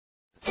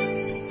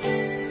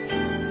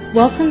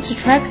Welcome to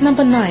track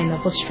number 9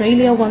 of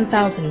Australia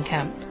 1000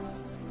 camp.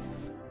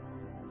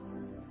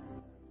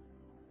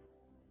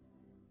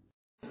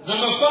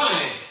 Number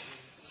 5,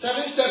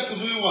 7 steps to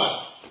doing what?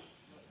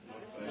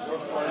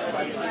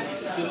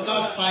 To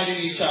not fighting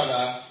each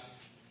other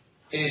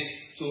is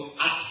to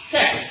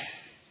accept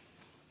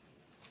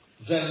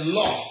the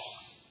loss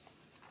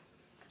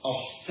of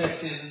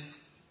certain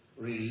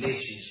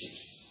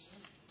relationships.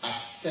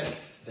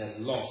 Accept the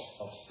loss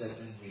of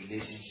certain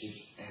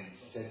relationships and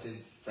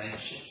certain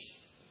friendships.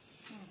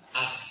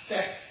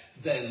 Accept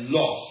the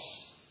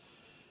loss.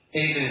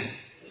 Amen.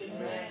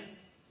 Amen.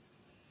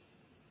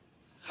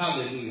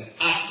 Hallelujah.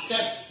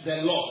 Accept the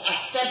loss.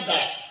 Accept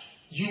that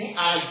you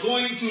are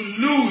going to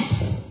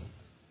lose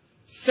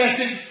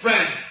certain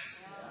friends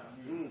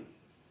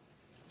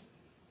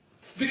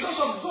because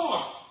of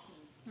God.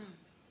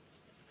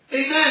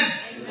 Amen.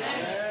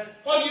 Amen.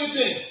 What do you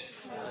think?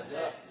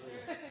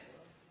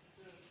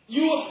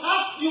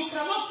 You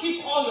cannot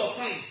keep all your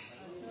friends.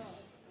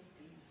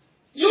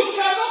 You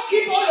cannot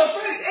keep all your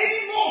friends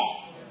anymore.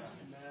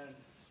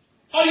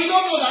 Or you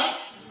don't know that?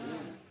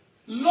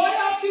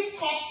 Loyalty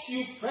costs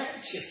you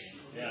friendships.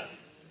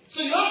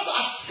 So you have to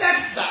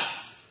accept that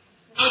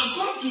I'm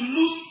going to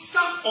lose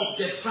some of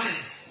the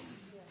friends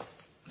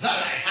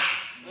that I have.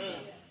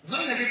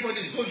 Not everybody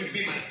is going to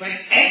be my friend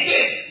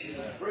again.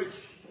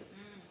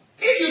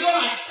 If you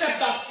don't accept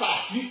that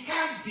fact, you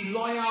can't be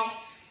loyal,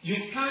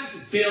 you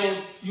can't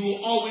build, you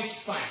will always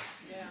fight.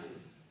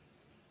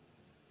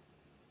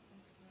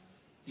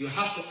 You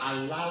have to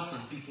allow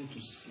some people to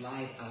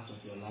slide out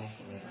of your life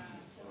forever.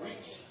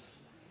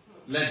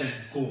 Let them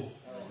go.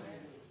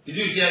 Did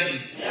you hear me?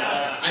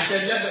 Yeah. I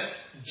said let them.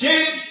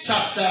 James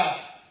chapter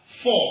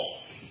 4.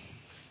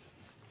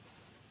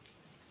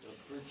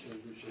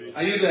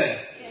 Are you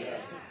there?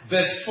 Yes.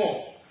 Verse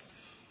 4.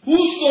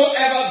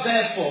 Whosoever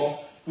therefore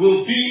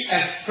will be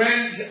a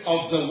friend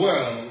of the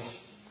world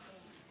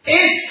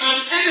is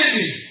an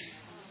enemy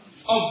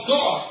of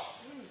God.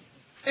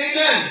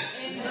 Amen.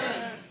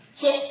 Amen.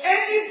 So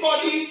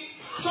anybody,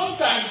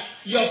 sometimes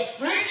your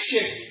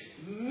friendships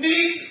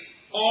mean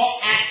or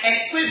are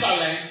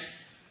equivalent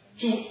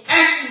to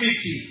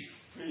enmity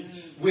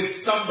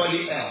with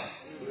somebody else.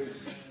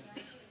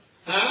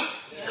 Huh?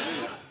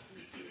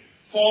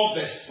 4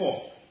 verse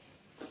 4.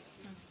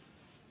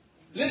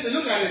 Listen,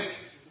 look at it.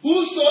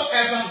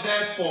 Whosoever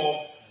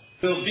therefore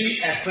will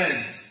be a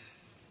friend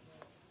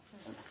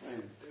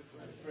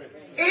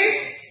is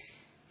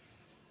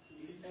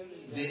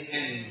the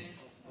enemy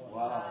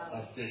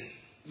of this.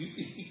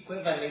 It's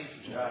equivalent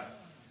to.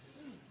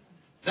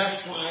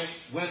 That's why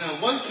when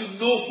I want to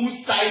know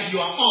whose side you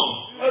are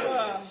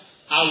on,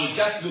 I will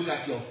just look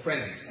at your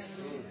friends.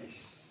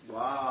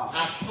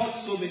 I've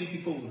taught so many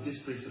people with this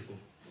principle.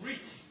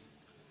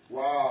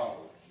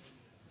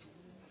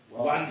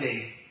 One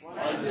day,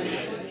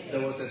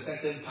 there was a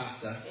certain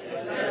pastor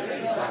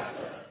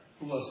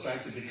who was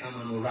trying to become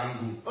an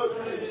orangu.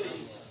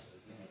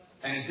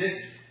 And this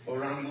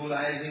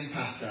orangulizing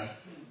pastor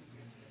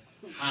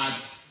had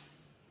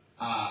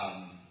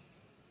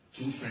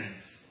 2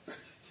 friends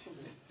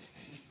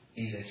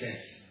in the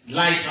church.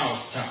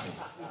 Lighthouse Chapel.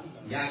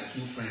 He had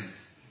 2 friends.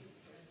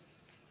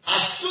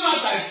 As soon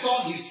as I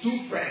saw his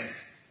 2 friends,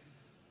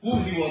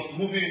 whom he was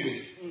moving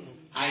with,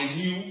 I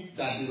knew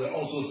that they were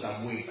also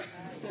some way.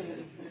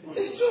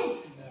 It's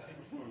true.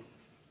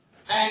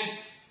 And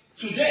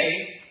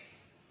today,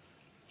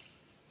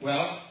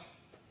 well,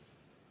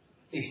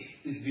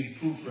 it's been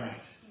proved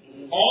right.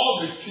 All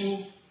the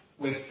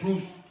 2 were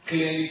proved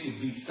clearly to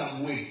be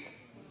some way.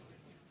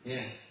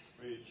 Yeah.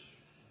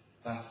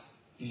 But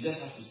you just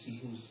have to see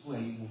who are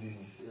you moving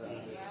with.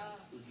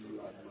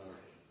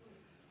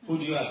 Who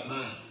do you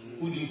admire?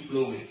 Who do you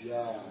flow with?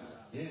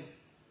 Yeah.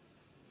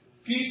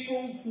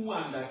 People who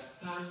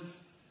understand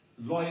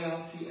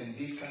loyalty and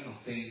these kind of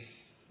things,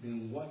 they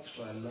watch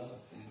for a lot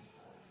of things.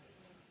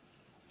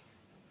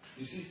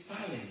 You see,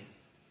 Stalin.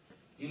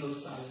 You know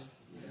Stalin?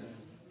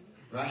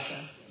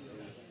 Russia?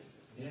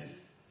 Yeah.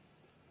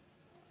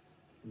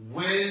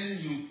 When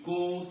you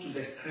go to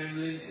the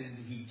Kremlin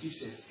and he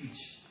gives a speech,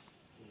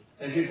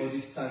 everybody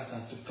stands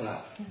up to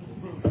clap.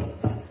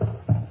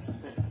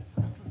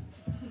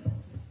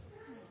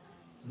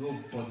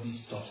 Nobody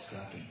stops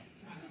clapping.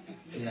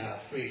 They are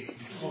afraid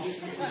because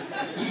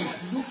he is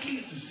looking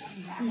to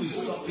see who is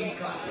stopping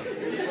clapping.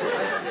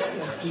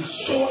 To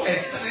show a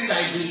sign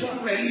that they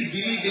don't really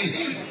believe in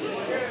him.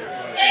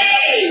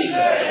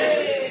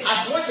 Hey!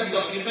 I've watched a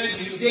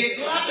documentary. They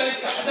clap and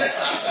clap and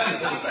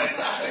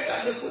clap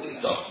and they couldn't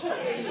stop.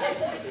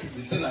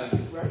 They still like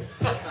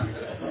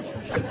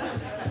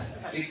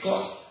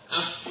because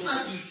as soon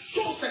as you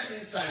show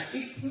certain signs,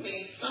 it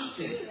means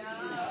something.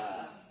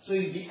 So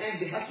in the end,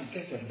 they have to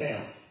get a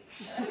bell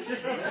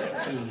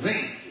to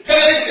ring.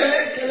 Then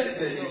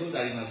you know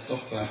that you must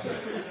stop clapping.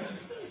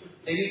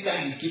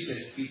 Anytime he gives a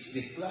speech,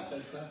 they clap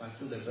and clap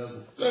until the bell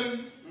goes.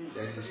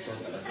 Then they stop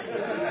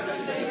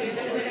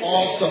clapping.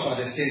 All stop at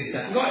the same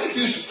time. No, if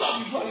you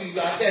stop before you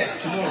are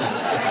dead tomorrow.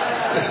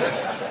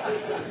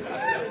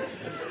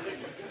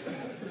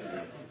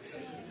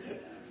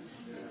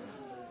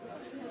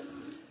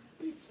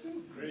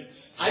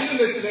 Are you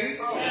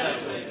listening?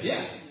 Yes.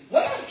 Yeah.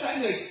 What I'm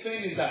trying to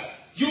explain is that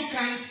you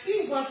can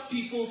see what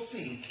people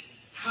think,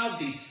 how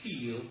they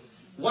feel,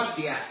 what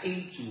they are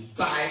into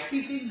by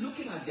even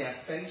looking at their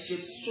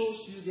friendships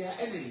shows you they are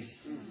enemies.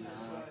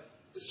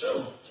 It's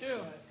true.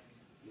 True.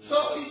 So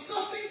it's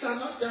not, things are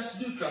not just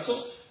neutral.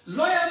 So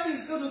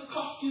loyalty is going to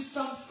cost you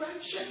some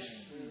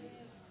friendships.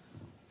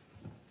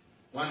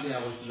 One day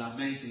I was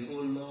lamenting,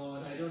 oh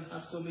Lord, I don't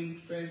have so many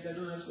friends. Then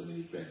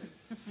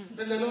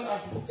the Lord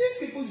asked me, these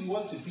people you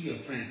want to be your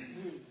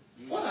friend,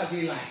 what are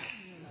they like?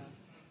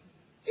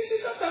 You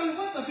see, sometimes we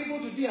want some people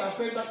to be our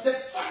friend, but the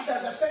fact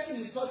that the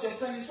person is not your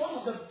friend is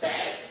one of the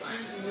best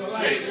signs in your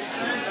life.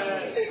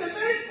 It's a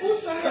very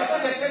good sign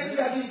that the person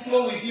doesn't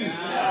flow with you.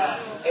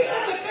 If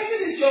such a person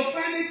is your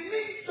friend, it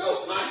means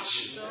so much.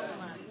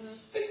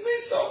 It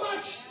means so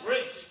much.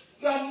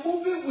 You are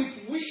moving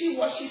with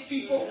wishy-washy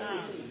people.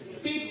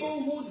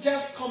 People who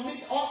just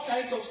commit all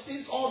kinds of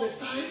sins all the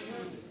time.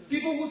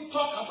 People who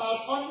talk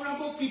about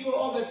honorable people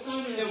all the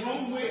time in the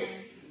wrong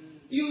way.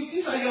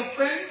 These are your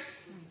friends.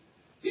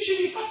 You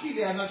should be happy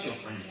they are not your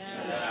friends.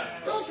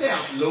 Yeah. Don't say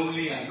I'm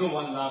lonely and no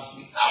one loves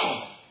me.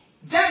 No.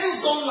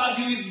 Devils don't love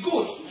you is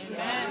good.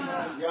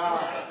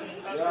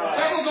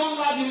 Devils don't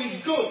love you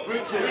is good.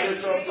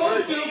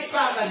 Don't feel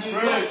sad that you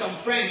lost some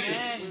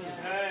friendships.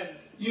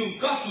 You've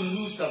got to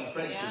lose some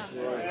friendships.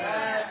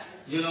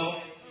 You know,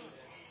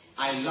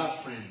 I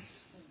love friends,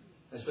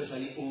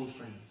 especially old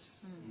friends.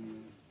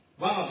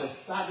 One of the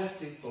saddest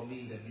things for me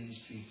in the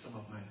ministry is some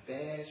of my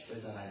best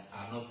friends that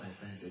are not my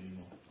friends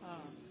anymore.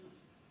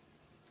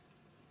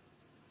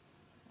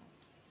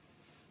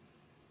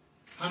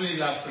 How many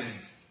love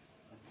friends?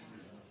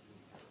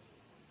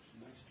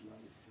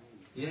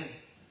 Yeah.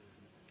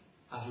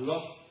 I've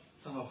lost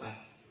some of my.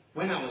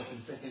 When I was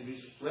in secondary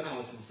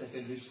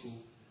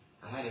school,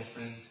 I had a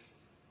friend.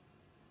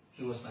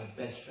 He was my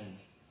best friend.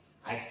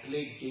 I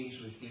played games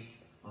with him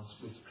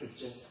with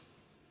scriptures.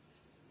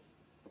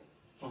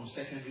 From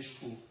secondary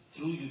school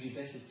through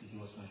university, he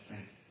was my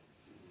friend.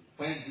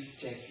 When this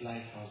church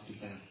lighthouse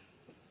began,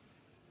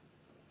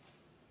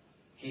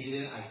 he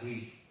didn't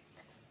agree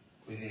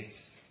with it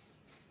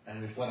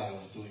and with what I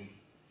was doing,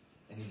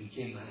 and he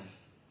became my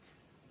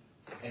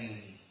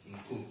enemy in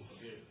quotes.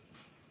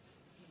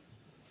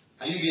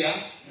 Are you there?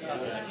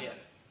 Yeah.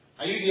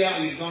 Are you there or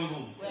you've gone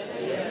home?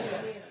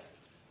 Yeah.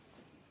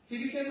 He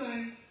became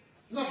my,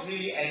 not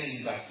really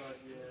enemy, but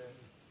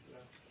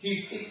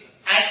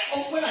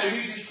when I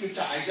read this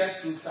scripture, I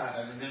just feel sad.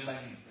 I remember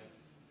him.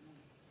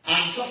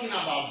 I'm talking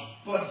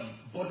about body.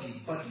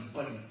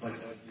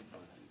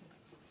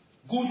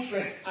 Good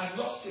friend. I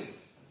lost him.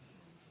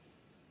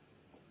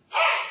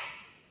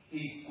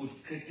 He could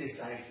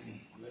criticize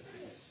me.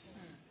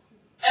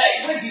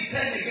 When he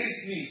turned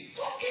against me,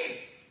 talking.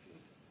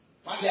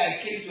 One day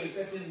I came to a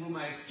certain room,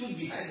 I stood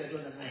behind the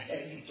door and I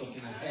heard him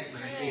talking. I heard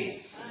my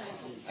name.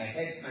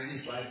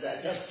 So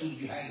I just stood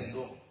behind the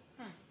door.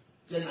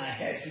 Then I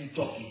heard him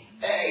talking.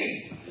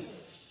 Hey!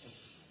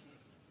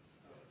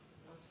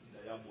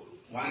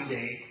 One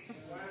day,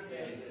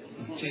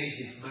 he changed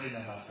his mind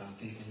about some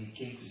things and he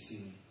came to see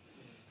me.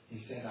 He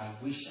said, I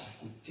wish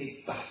I could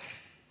take back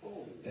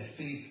the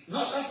things.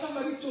 Not that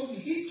somebody told me.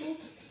 He told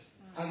me.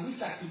 I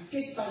wish I could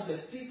take back the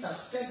things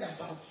I've said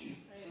about you.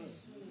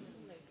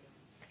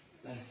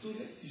 Like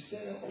student, you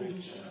said all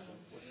those stuff.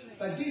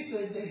 But this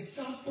is the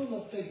example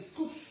of a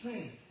good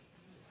friend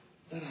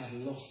that I've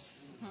lost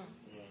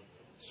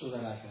so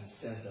that I can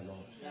serve the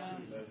Lord.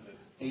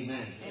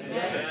 Amen.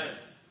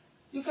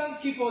 You can't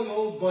keep all your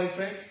old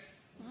boyfriends.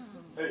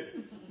 I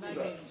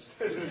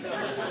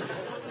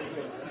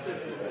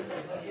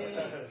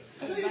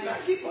said, you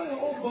can't keep all your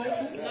old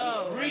boyfriends.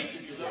 No.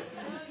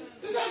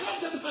 You can't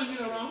have them hanging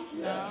around.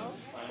 No.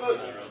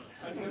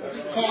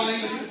 Calling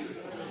you.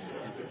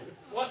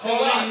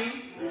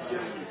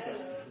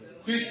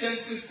 Christian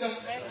sister,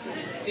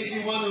 if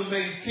you want to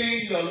maintain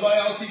your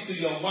loyalty to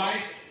your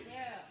wife,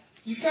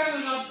 you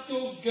can't have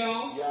those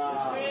girls.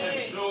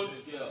 Those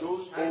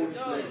old flames.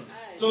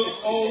 Those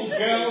old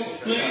girls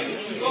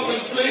flames. You call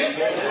them flames?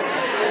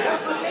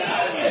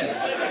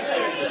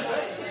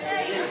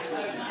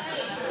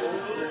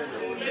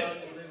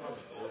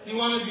 You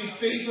want to be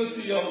faithful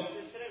to your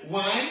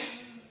wife?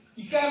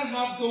 You can't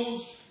have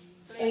those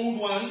old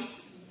ones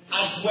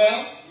as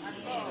well.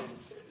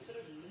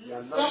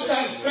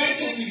 Sometimes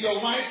friendship with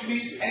your wife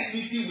means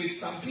enmity with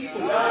some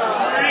people.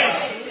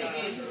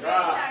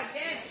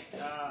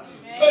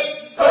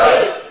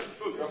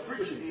 You're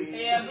preaching.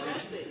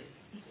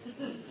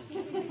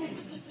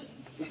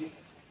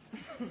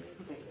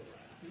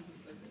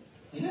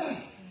 Yeah.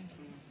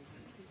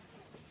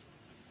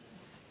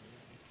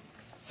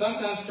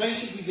 Sometimes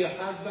friendship with your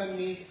husband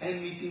means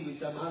enmity with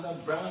some other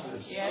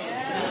brothers.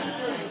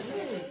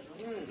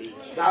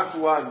 That's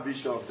one,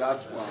 Bishop.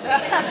 That's one.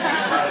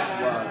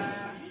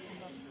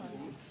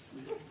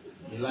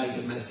 You like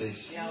the message?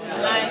 I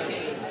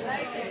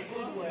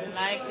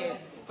like it.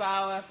 It's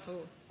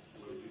powerful.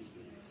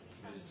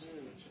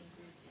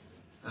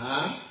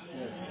 Huh?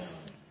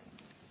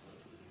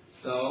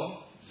 So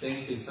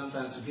Same thing.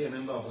 Sometimes to be a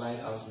member of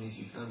Lighthouse means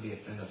you can't be a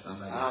friend of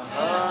somebody.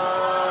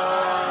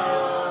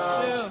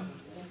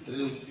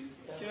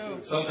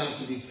 True. Sometimes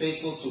to be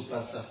faithful to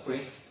Pastor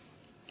Chris,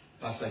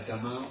 Pastor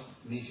Gamal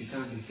means you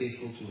can't be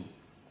faithful to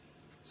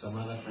some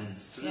other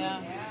friends.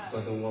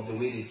 Because of the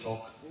way they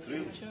talk.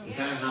 You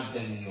can't have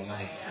them in your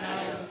life.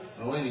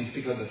 But when you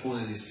pick up the phone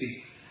and they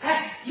speak,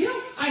 I hear.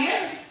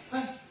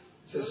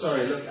 So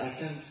sorry, look, I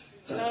can't.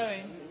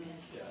 Sorry.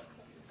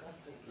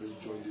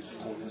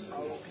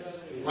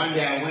 One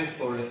day I went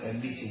for a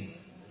meeting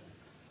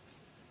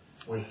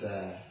with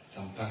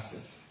some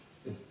pastors,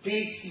 the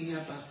big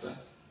senior pastor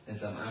and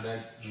some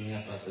other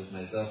junior pastors,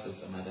 myself and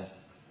some other.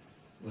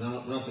 We're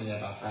not only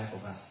about 5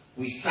 of us.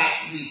 We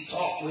sat, we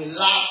talked, we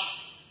laughed,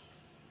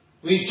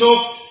 we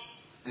joked,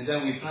 and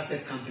then we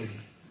parted company.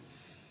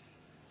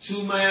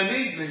 To my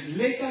amazement,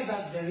 later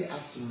that very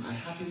afternoon, I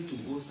happened to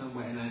go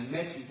somewhere and I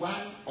met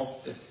one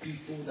of the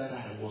people that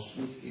I was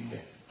with in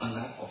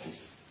that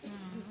office.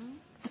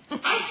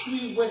 As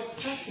we were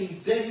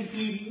chatting, then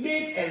he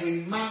made a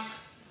remark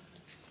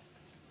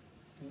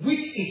which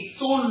is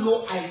so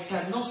low I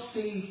cannot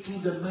say it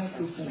through the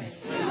microphone.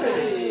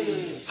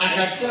 I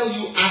can tell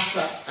you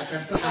after,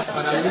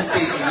 but I won't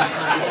say it in this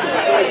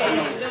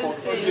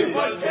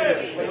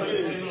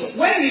microphone.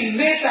 When he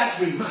made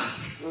that remark,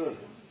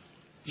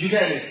 you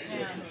get it?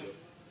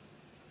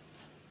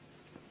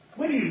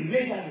 When he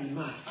made that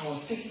remark, I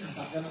was thinking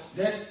about that.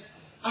 Then,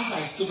 as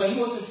I stood, but he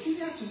was a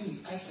senior to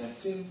me. I said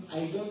to him,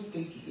 I don't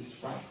think it is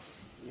right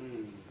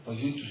for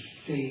you to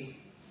say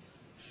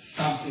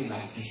something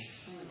like this.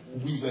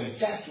 We were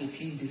just with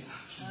him this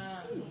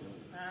afternoon.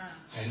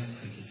 I don't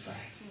think it's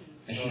right.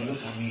 And he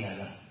looked at me like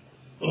that.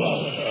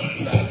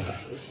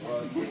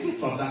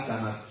 From that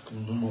time, I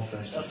no more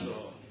friends with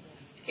him.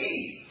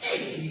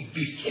 He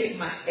became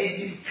my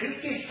enemy,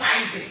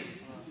 criticizing.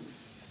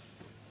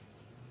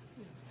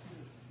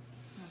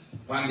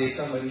 One day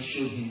somebody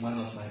showed him one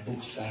of my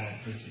books that I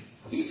had written.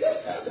 He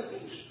just held the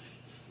book.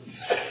 He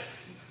said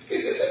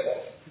the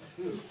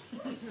book.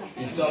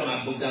 He saw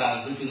my book that I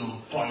had written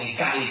on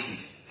prodigality.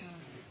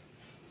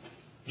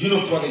 Do you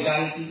know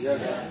prodigality? Yes.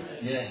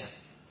 Yeah.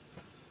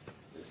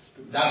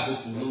 That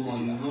book will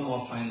no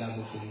more find that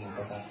book anymore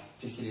because I've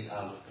taken it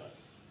out.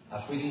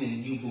 I've written a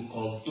new book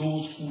called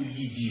Those Who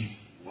Lead You.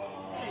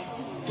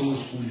 Wow.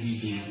 Those Who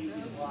Lead You.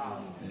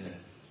 Wow. Yeah.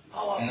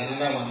 And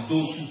another one,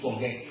 Those Who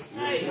Forget.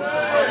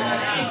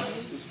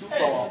 It's too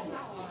powerful.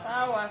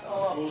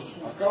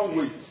 I can't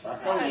wait.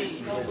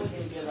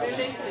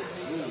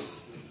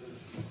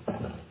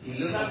 He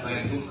looked at my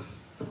book.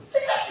 He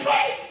said,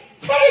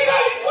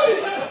 prodigality. What is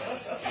that?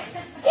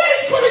 What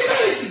is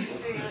prodigality?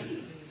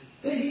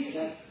 Then he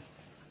said,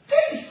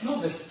 this is not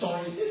the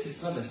story of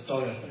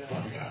the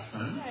prodigal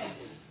son.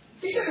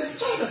 He said the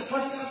story of the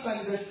prodigal son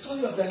is the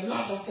story of the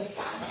love of the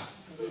father.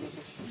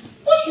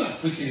 What you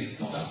have written is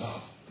not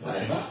about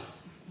whatever.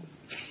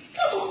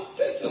 Come on,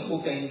 take your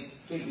book and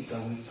take it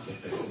away to the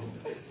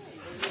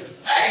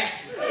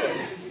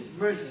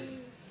person.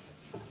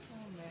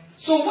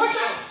 So watch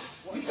out.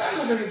 You can't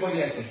have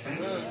everybody as a friend.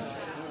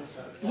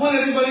 You want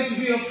everybody to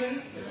be your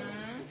friend?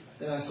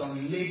 There are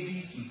some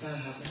ladies you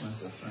can't have them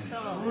as a friend.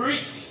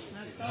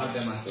 Have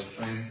them as a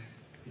friend.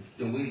 It's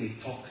the way they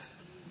talk.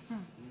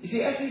 You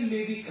see, every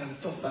lady can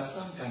talk, but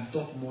some can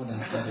talk more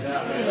than others.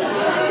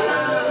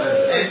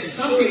 And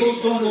some people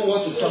don't know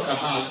what to talk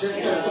about. Just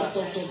talk.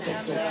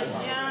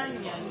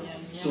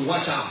 So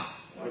watch out.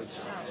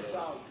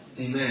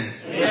 Amen.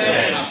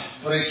 Have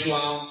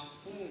spiritual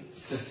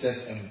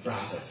sisters and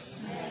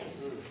brothers.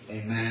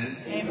 Amen.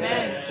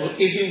 So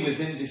even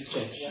within this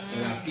church,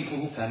 there are people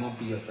who cannot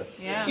be your friend.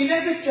 In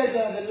every church,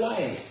 there are the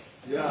liars.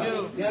 We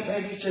have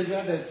every church, we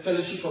have the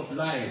fellowship of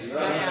liars,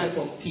 fellowship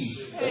of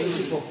thieves,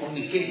 fellowship of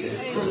fornicators,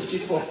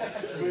 fellowship of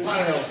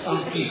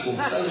quarrelsome people,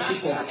 fellowship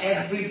of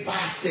every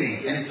bad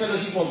thing, and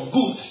fellowship of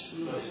good.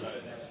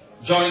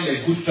 Join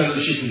the good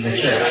fellowship in the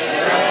church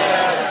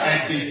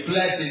and be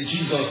blessed in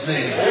Jesus'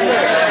 name.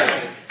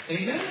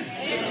 Amen.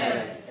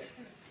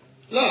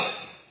 Look,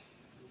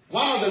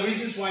 one of the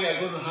reasons why you're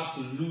going to have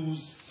to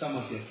lose some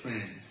of your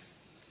friends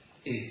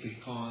is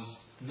because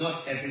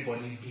not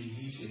everybody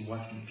believes in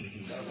what we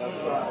believe. That's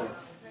right.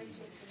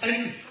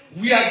 And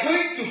we are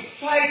going to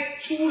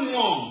fight too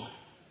long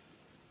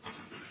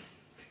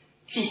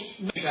to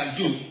what we can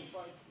do.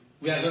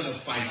 We are going to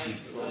fight it.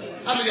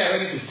 How many are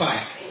ready to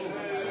fight?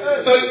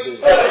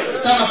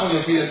 Stand up on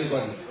your feet,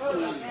 everybody.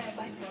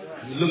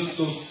 You look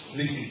so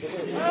sleepy.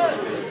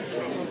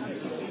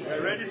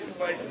 We're ready to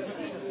fight.